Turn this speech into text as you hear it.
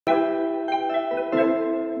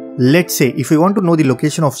Let's say if I want to know the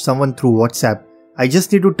location of someone through WhatsApp, I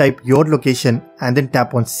just need to type your location and then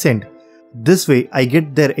tap on send. This way I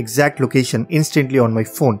get their exact location instantly on my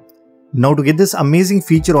phone. Now to get this amazing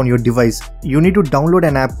feature on your device, you need to download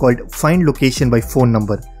an app called Find Location by Phone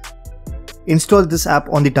Number. Install this app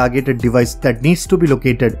on the targeted device that needs to be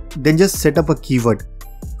located, then just set up a keyword.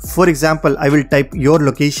 For example, I will type your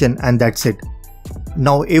location and that's it.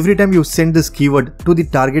 Now every time you send this keyword to the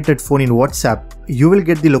targeted phone in WhatsApp, you will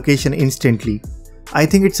get the location instantly. I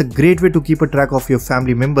think it's a great way to keep a track of your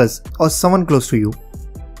family members or someone close to you.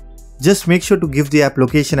 Just make sure to give the app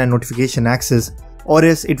location and notification access, or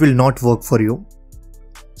else it will not work for you.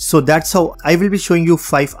 So that's how I will be showing you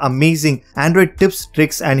 5 amazing Android tips,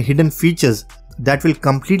 tricks and hidden features that will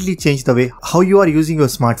completely change the way how you are using your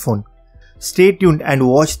smartphone. Stay tuned and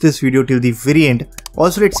watch this video till the very end.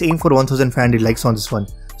 Also, let's aim for 1500 likes on this one.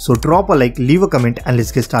 So drop a like, leave a comment and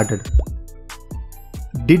let's get started.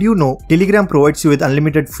 Did you know Telegram provides you with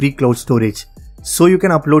unlimited free cloud storage? So you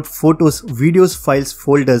can upload photos, videos, files,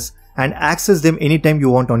 folders and access them anytime you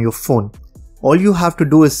want on your phone. All you have to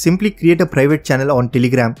do is simply create a private channel on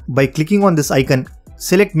Telegram by clicking on this icon,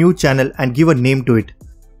 select new channel and give a name to it.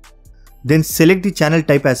 Then select the channel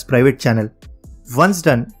type as private channel. Once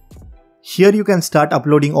done, here you can start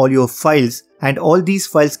uploading all your files, and all these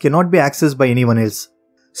files cannot be accessed by anyone else.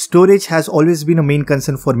 Storage has always been a main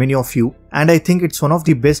concern for many of you, and I think it's one of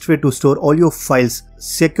the best way to store all your files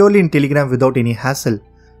securely in Telegram without any hassle.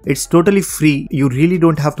 It's totally free, you really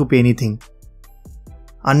don't have to pay anything.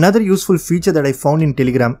 Another useful feature that I found in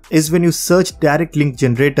Telegram is when you search direct link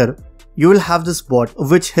generator, you will have this bot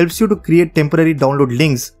which helps you to create temporary download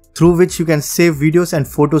links through which you can save videos and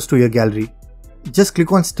photos to your gallery. Just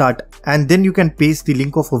click on start and then you can paste the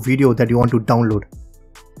link of a video that you want to download.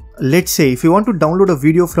 Let's say if you want to download a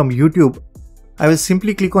video from YouTube, I will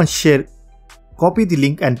simply click on share, copy the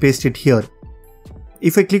link and paste it here.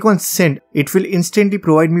 If I click on send, it will instantly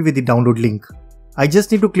provide me with the download link. I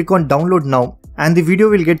just need to click on download now and the video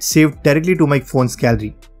will get saved directly to my phone's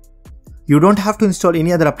gallery. You don't have to install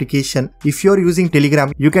any other application. If you are using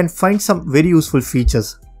Telegram, you can find some very useful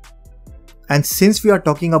features. And since we are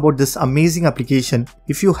talking about this amazing application,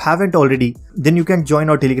 if you haven't already, then you can join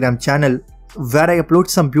our Telegram channel where I upload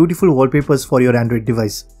some beautiful wallpapers for your Android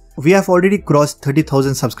device. We have already crossed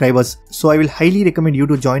 30,000 subscribers, so I will highly recommend you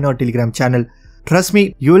to join our Telegram channel. Trust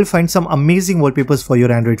me, you will find some amazing wallpapers for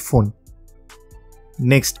your Android phone.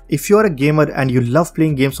 Next, if you are a gamer and you love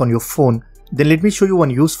playing games on your phone, then let me show you one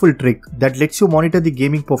useful trick that lets you monitor the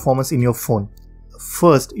gaming performance in your phone.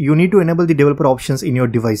 First, you need to enable the developer options in your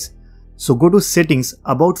device. So go to settings,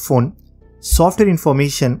 about phone, software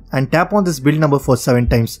information and tap on this build number for 7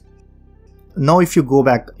 times. Now if you go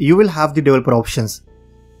back, you will have the developer options.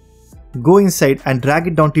 Go inside and drag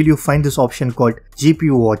it down till you find this option called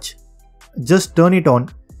GPU watch. Just turn it on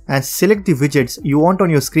and select the widgets you want on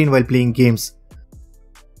your screen while playing games.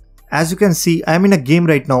 As you can see, I am in a game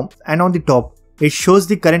right now and on the top, it shows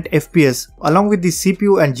the current FPS along with the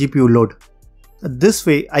CPU and GPU load. This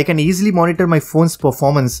way, I can easily monitor my phone's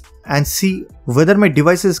performance and see whether my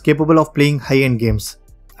device is capable of playing high-end games.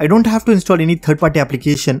 I don't have to install any third-party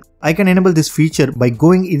application. I can enable this feature by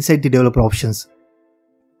going inside the developer options.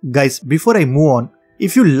 Guys, before I move on,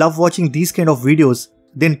 if you love watching these kind of videos,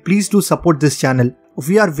 then please do support this channel.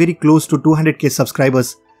 We are very close to 200k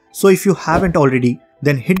subscribers. So if you haven't already,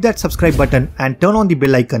 then hit that subscribe button and turn on the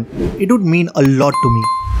bell icon. It would mean a lot to me.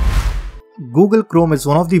 Google Chrome is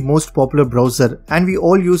one of the most popular browser and we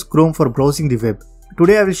all use Chrome for browsing the web.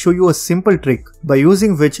 Today I will show you a simple trick by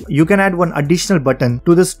using which you can add one additional button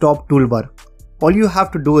to this top toolbar. All you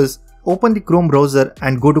have to do is open the Chrome browser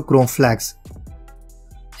and go to Chrome flags.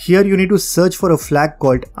 Here you need to search for a flag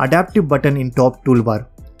called adaptive button in top toolbar.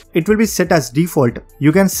 It will be set as default.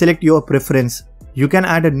 You can select your preference. You can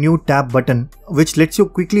add a new tab button which lets you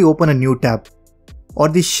quickly open a new tab, or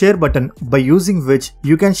the share button by using which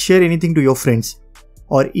you can share anything to your friends,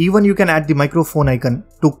 or even you can add the microphone icon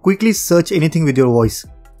to quickly search anything with your voice.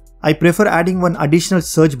 I prefer adding one additional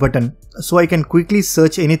search button so I can quickly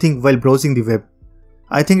search anything while browsing the web.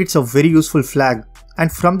 I think it's a very useful flag,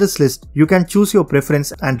 and from this list you can choose your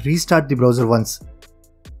preference and restart the browser once.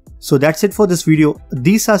 So that's it for this video.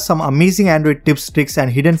 These are some amazing Android tips, tricks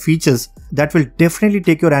and hidden features that will definitely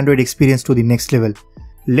take your Android experience to the next level.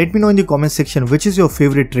 Let me know in the comment section which is your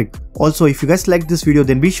favorite trick. Also, if you guys liked this video,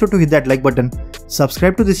 then be sure to hit that like button.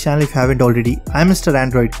 Subscribe to this channel if you haven't already. I'm Mr.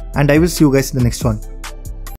 Android and I will see you guys in the next one.